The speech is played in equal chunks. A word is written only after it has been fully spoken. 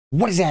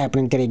What is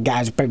happening today,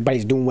 guys? Hope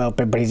everybody's doing well. Hope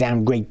everybody's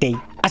having a great day.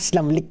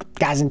 Assalamu alaikum,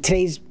 guys. And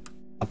today's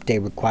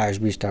update requires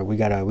restart. We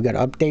gotta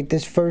update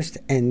this first,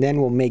 and then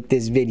we'll make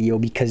this video,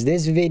 because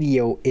this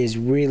video is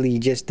really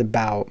just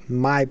about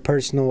my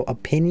personal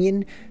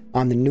opinion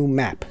on the new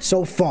map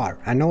so far.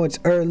 I know it's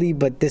early,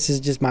 but this is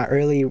just my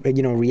early,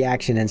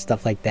 reaction and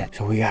stuff like that.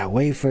 So we gotta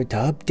wait for it to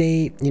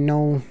update,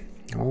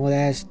 all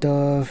that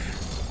stuff.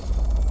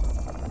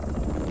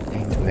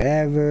 Takes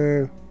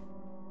forever.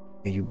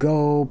 There you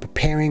go.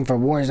 Preparing for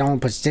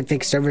Warzone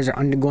Pacific. Servers are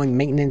undergoing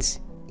maintenance,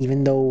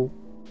 even though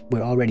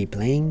we're already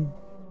playing.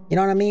 You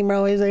know what I mean,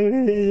 bro? It's like,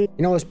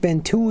 it's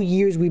been 2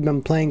 years we've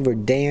been playing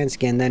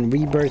Verdansk, and then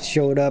Rebirth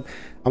showed up.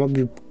 I'm gonna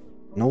be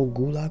no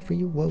gulag for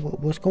you.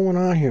 What's going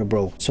on here,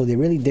 bro? So they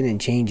really didn't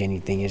change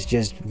anything. It's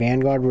just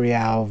Vanguard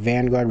Royale,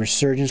 Vanguard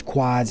Resurgence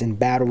quads, and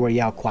Battle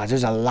Royale quads.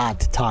 There's a lot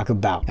to talk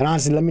about. And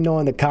honestly, let me know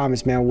in the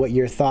comments, man, what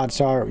your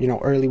thoughts are,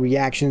 early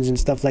reactions and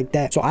stuff like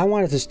that. So I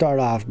wanted to start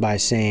off by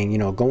saying,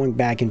 going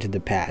back into the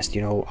past,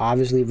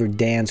 obviously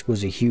Verdansk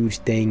was a huge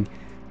thing.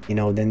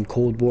 Then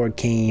Cold War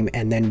came,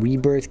 and then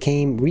Rebirth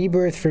came.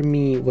 Rebirth for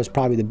me was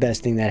probably the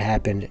best thing that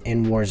happened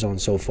in Warzone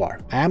so far.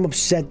 I am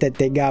upset that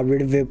they got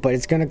rid of it, but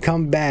it's gonna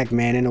come back,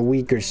 man, in a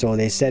week or so.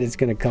 They said it's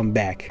gonna come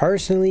back.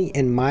 Personally,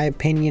 in my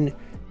opinion,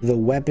 the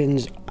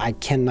weapons, I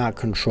cannot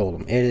control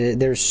them.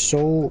 They're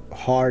so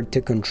hard to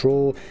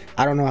control.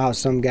 I don't know how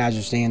some guys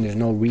are saying there's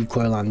no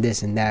recoil on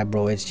this and that,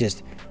 bro.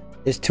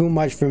 It's too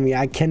much for me.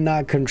 I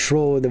cannot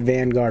control the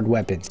Vanguard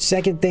weapons.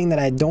 Second thing that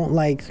I don't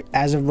like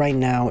as of right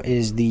now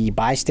is the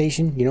buy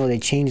station. They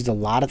changed a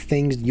lot of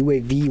things.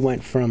 UAV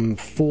went from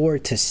 4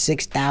 to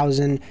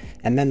 6,000,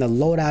 and then the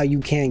loadout you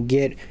can't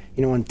get,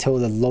 until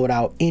the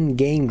loadout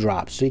in-game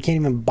drops. So you can't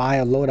even buy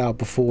a loadout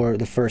before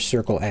the first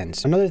circle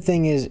ends. Another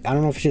thing is, I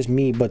don't know if it's just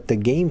me, but the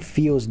game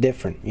feels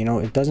different.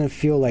 It doesn't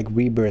feel like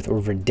Rebirth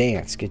or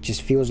Verdansk. It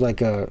just feels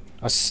like a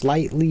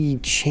slightly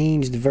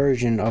changed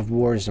version of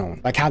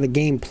Warzone. Like how the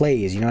game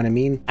plays, you know what I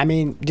mean? I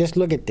mean, just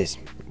look at this.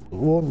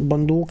 वो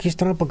बंदूक किस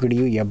तरह पकड़ी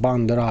हुई है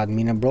बंदर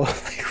आदमी ने, bro?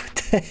 Like, what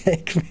the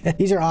heck, man?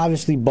 These are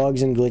obviously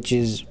bugs and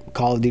glitches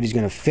Call of Duty's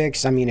gonna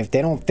fix. I mean, if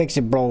they don't fix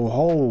it, bro,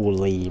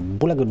 holy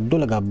bulaga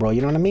dulaga, bro,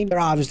 you know what I mean? They're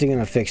obviously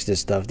gonna fix this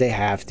stuff. They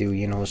have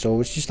to, so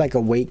it's just like a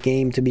wait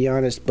game, to be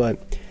honest. But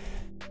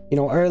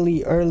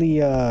early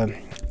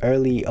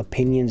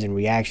opinions and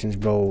reactions,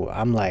 bro,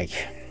 I'm right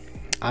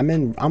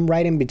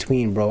in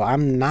between, bro.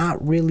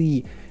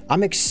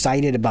 I'm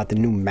excited about the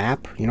new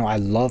map. I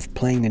love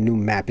playing the new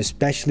map,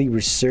 especially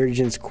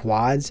Resurgence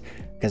quads,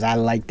 because I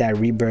like that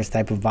Rebirth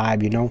type of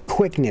vibe,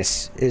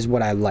 Quickness is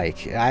what I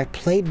like. I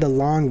played the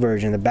long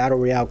version, the Battle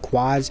Royale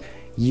quads,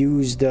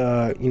 used,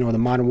 the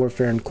Modern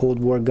Warfare and Cold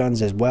War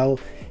guns as well.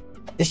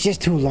 It's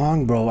just too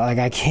long, bro. Like,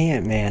 I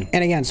can't, man.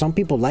 And again, some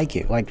people like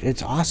it. Like,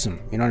 it's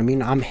awesome. You know what I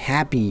mean? I'm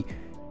happy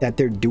that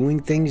they're doing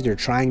things. They're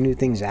trying new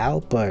things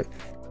out, but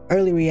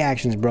early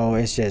reactions, bro,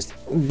 it's just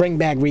bring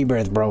back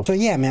Rebirth, bro. So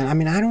yeah, man, I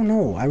mean, I don't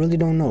know. I really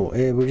don't know.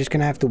 We're just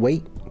gonna have to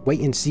wait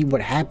and see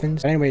what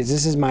happens. But anyways,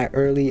 this is my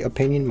early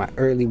opinion, my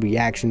early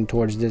reaction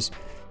towards this.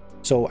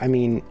 So I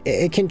mean,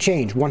 it can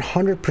change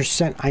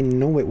 100%. I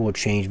know it will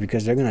change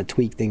because they're gonna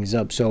tweak things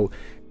up. So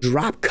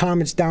drop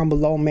comments down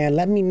below, man.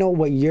 Let me know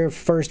what your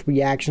first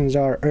reactions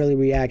are, early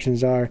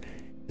reactions are,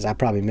 because I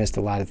probably missed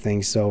a lot of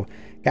things. So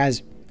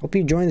guys, hope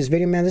you enjoyed this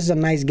video, man. This is a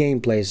nice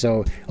gameplay,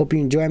 so hope you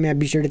enjoy, man.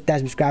 Be sure to hit that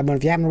subscribe button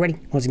if you haven't already.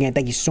 Once again,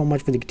 thank you so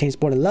much for the continued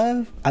support and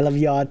love. I love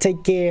y'all.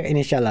 Take care, and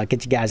inshallah, I'll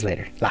catch you guys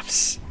later.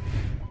 Loves.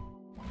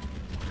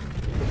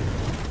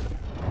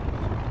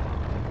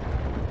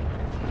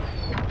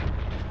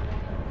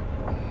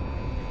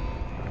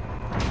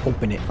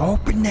 Open it.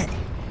 Open it.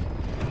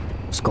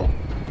 Let's go.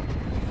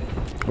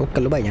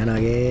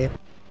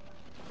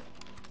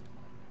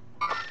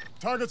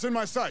 Targets in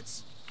my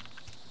sights.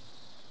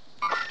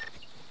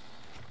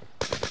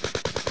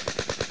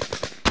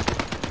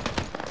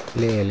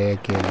 ले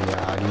के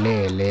यार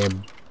ले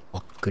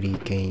बकरी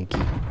कहीं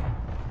की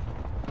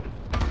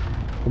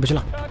ऊपर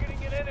चला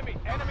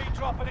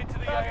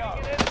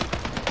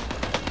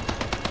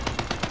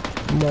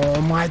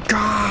Oh my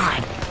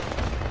god.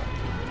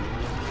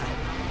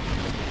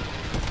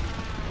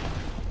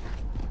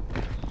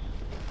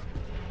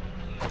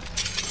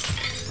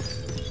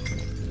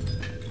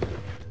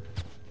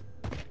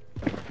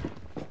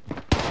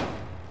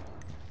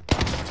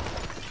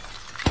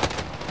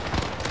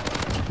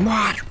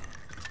 What?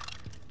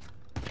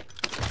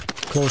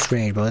 Close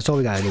range, bro. That's all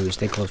we gotta do is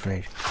stay close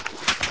range.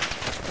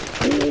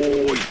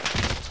 Ooh.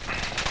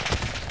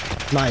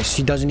 Nice.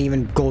 She doesn't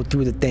even go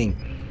through the thing.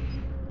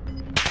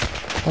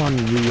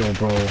 Unreal,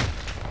 bro.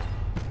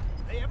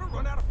 They ever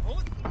run out of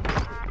bullets?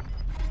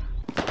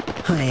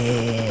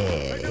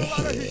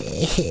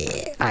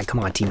 Alright,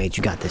 come on, teammates.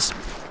 You got this.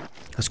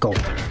 Let's go.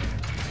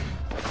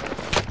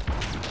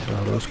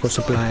 Let's go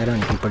supply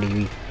run. I'm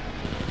coming.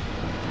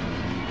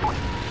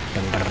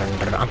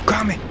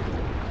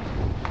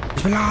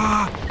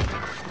 Bismillah.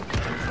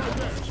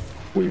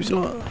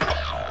 Bismillah.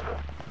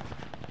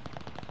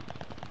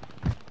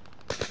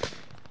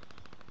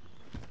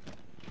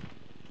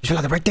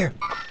 Bismillah, they're right there.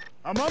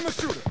 I'm on the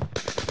shooter.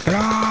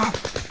 Ah!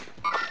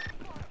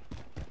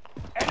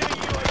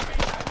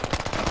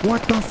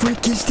 What the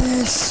frick is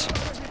this?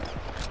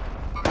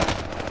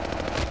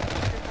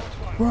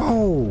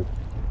 Bro!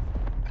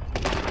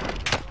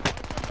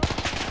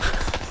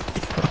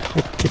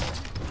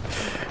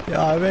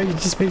 Yeah, man, it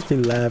just makes me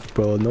laugh,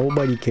 bro.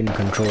 Nobody can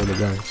control the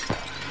guns.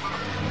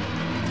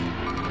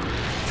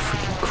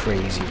 Freaking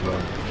crazy, bro.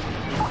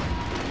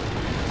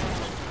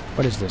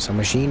 What is this? A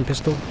machine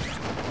pistol?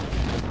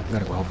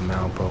 Gotta go help him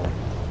out, bro.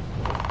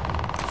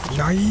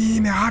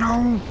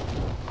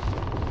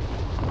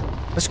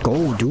 Let's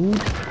go,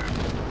 dude.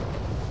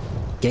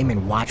 Game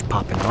and Watch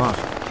popping off.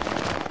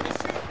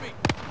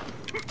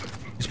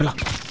 Bismillah.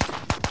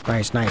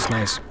 Nice, nice,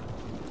 nice.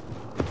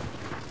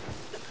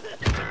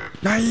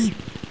 Nice.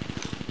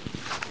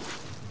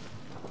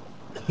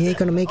 He ain't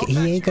gonna make it.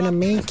 He ain't gonna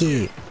make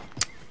it.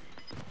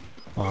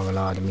 Oh,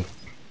 Allah to me.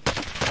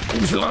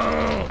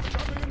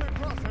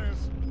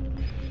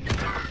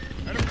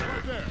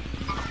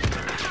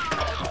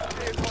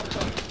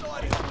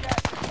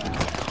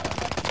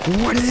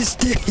 What is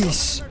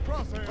this?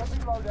 Oh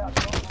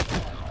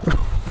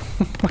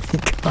my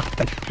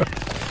god.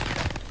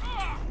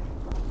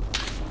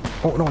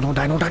 Oh no, don't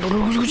die, don't die,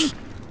 no.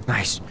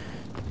 Nice.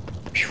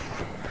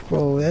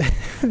 Bro, that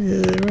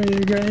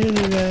is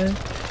crazy, man.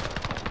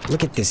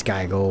 Look at this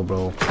guy go,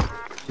 bro.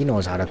 He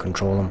knows how to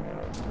control him.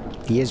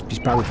 He's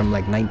probably from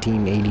like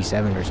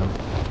 1987 or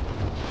something.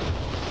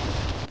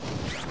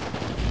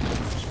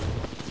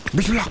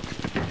 Bismillah.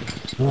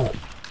 Whoa.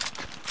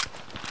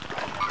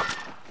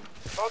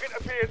 Target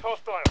appears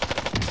hostile.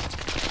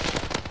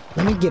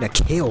 Let me get a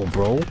kill,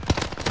 bro.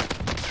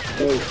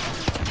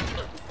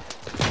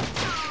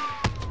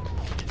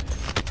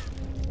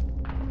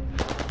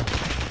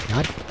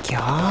 यार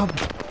क्या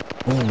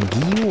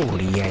बोंगी हो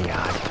रही है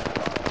यार.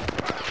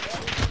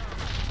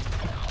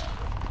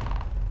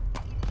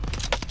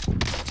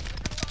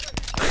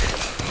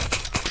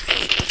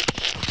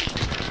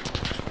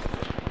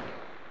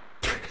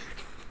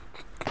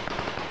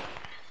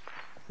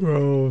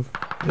 Bro,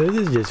 this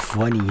is just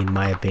funny in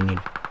my opinion.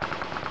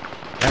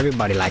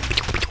 Everybody like.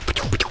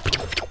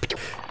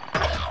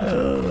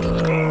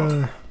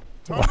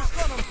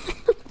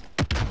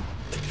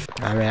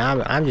 I mean,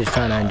 I'm just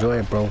trying to enjoy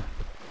it, bro.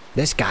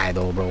 This guy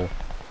though, bro,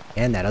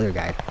 and that other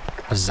guy,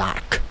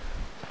 Pazak,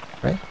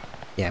 right?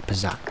 Yeah,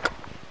 Pazak.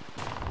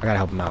 I gotta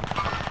help him out.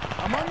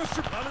 I'm on the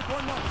ship.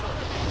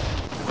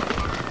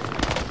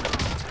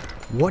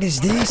 What is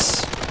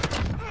this?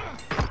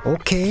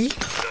 Okay.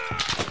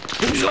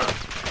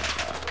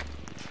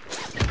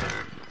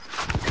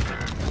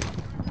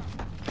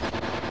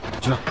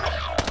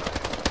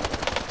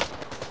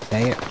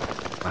 Dang it.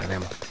 Out of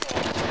ammo.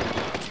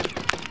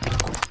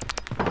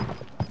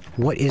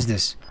 What is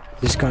this?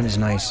 This gun is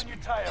nice.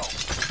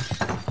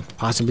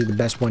 Possibly the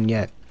best one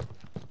yet.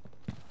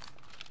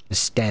 The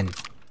Sten.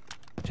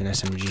 It's an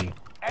SMG.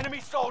 Enemy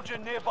soldier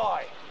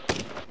nearby.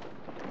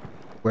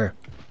 Where?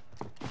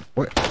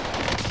 Where?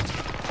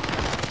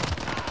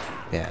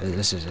 Yeah,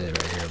 this is it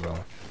right here,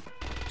 bro.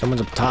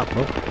 Someone's up top,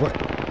 bro. What?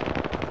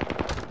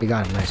 We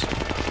got him, nice.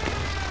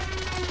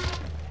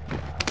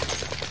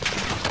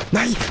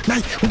 Nai! Nai!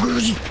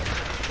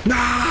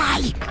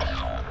 Nai!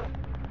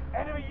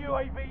 Enemy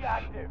UAV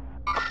active.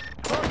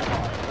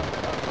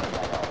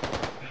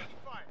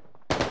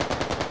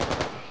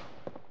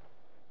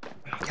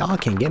 Y'all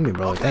can't get me,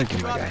 bro. Thank you,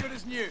 my guy.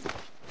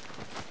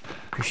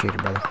 Appreciate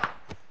it, brother.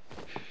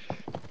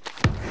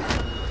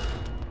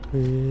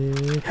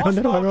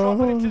 Hostile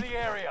dropping into the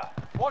area.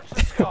 Watch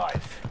the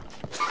skies.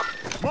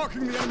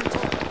 Marking the enemy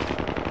target.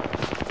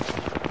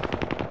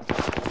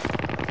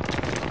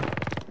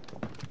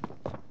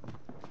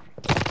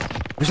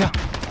 What's up?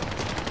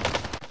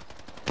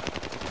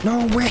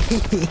 No way!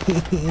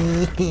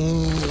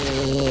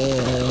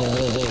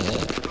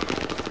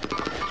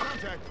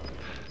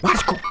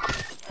 Let's go!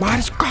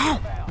 Let's go!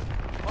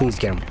 Please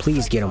get him.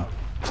 Please get him.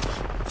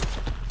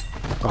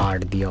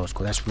 God, Dios.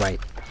 That's right.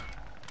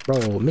 Bro,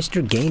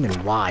 Mr. Game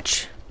and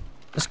Watch.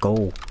 Let's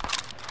go.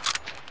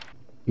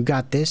 You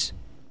got this?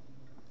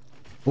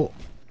 Oh.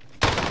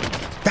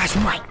 That's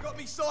right!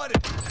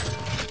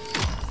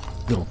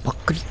 Little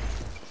bucket.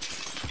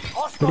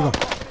 Where'd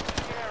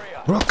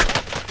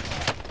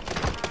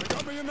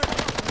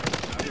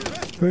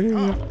he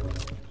go? Rook!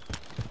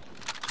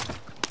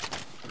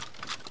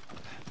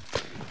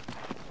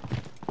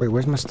 Wait,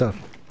 where's my stuff?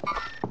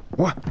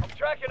 What? I'm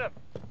tracking him.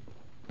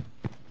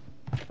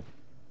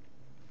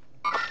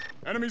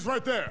 Enemies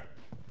right there.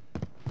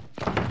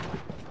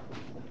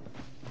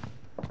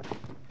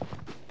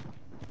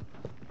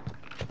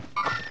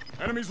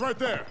 Enemies right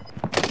there.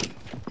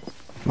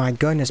 My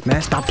goodness,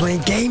 man. Stop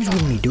playing games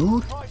with me,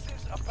 dude.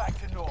 Prices are back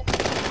to normal.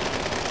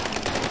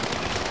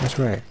 That's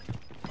right.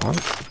 Huh?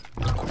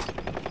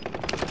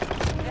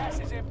 Gas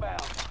is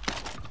inbound.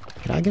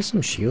 Can I get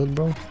some shield,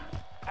 bro?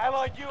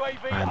 Allied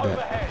UAV I bet.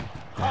 overhead.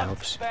 That Hunt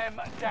helps.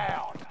 them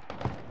down.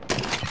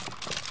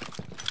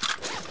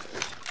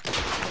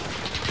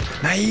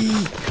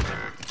 Hey!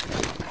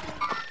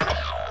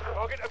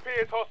 Target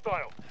appears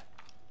hostile.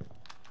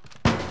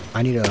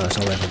 I need a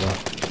assault rifle, bro.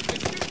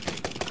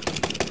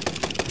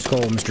 Let's go,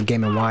 Mr.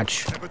 Game and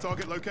Watch.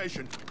 Target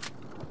location.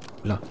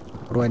 Look,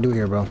 what do I do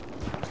here, bro?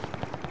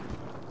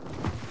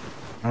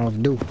 I don't know what to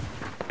do.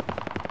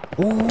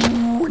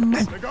 Oh,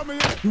 nice. They got me.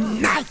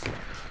 Nice.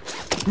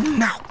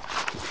 No.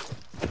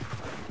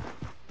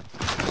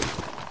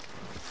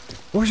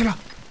 Where's it?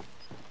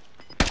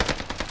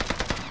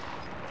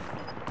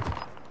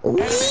 Oh.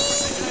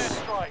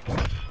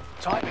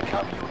 Time to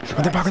cover your tracks.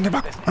 On the back, on the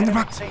back, on the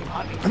back,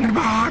 on the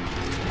back.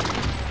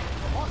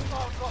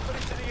 Hostile dropping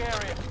into the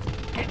area.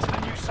 Get to the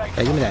new safe.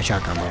 Hey, give me that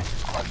shotgun, bro.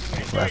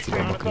 We'll have to go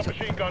back.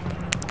 Machine gun.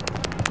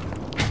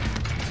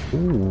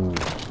 Ooh.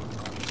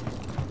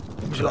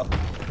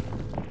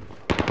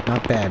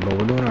 Not bad, bro.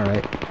 We're doing all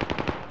right.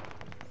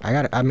 I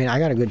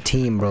got a good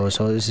team, bro.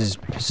 So this is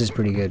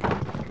pretty good.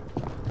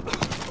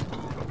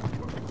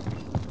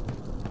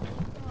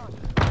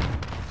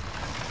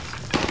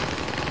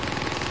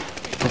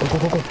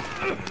 Go.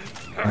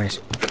 Nice.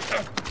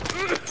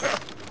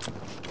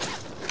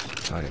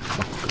 Got it.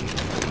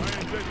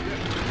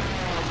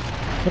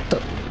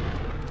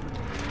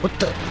 What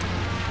the?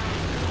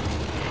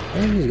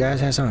 Man, these guys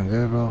had something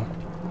good, bro.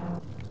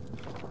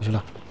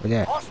 Where's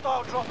that?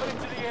 Hostile dropping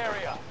into the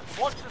area.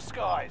 Watch the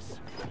skies.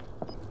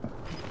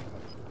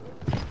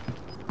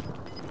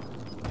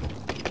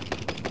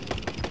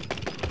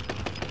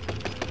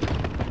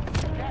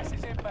 Gas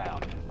is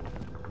inbound.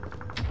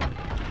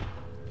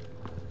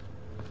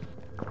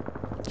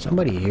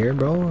 Somebody here,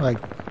 bro? Like,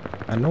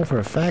 I know for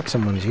a fact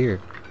someone's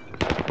here.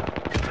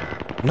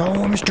 No,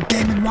 Mr.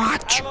 Game and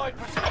Watch! Allied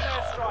precision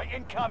airstrike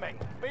incoming.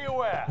 Be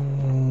aware.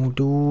 Oh,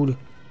 dude.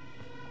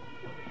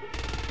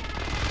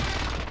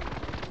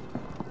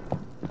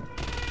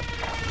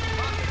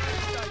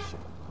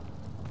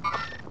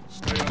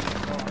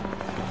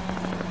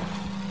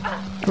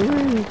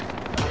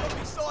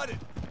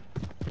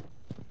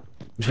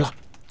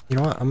 You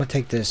know what? I'm gonna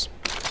take this.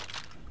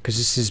 Because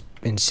this is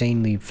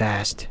insanely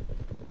fast.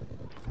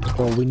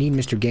 Well, we need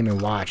Mr. Game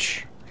and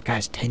Watch. That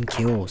guy's 10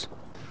 kills.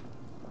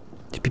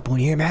 There's people in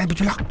here, man.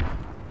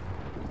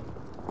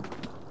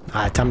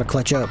 Alright, time to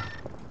clutch up.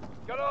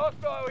 Got a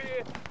hostile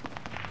here.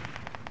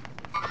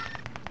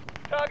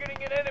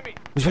 Targeting an enemy.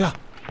 Bismillah.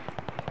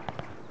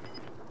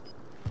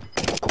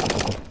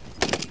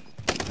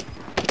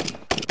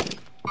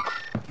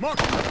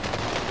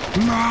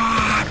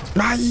 Mark.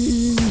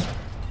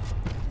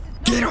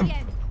 Get him!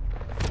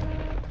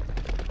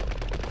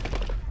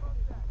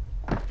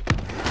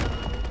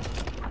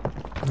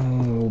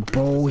 Oh,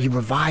 bro, he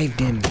revived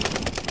him.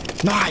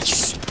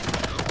 Nice!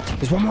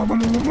 There's one more.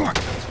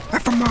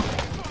 Left him up.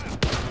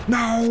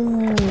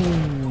 No!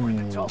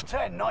 Top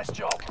 10, nice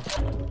job.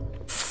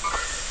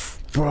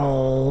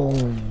 Bro.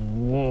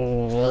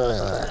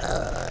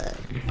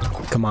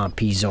 Come on,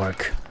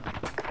 P-Zark.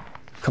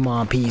 Come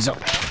on, P-Zark.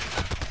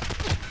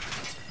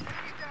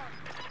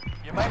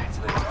 You made it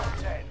to the top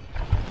 10.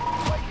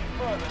 Take it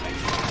further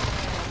next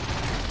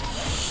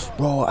time.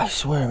 Bro, I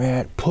swear,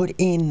 man. Put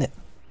in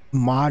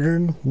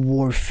Modern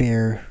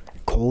Warfare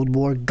Cold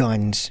War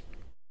guns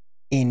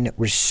in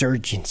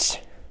Resurgence.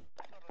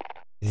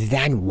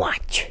 Then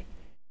watch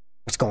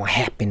what's gonna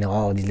happen to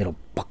all these little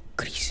buck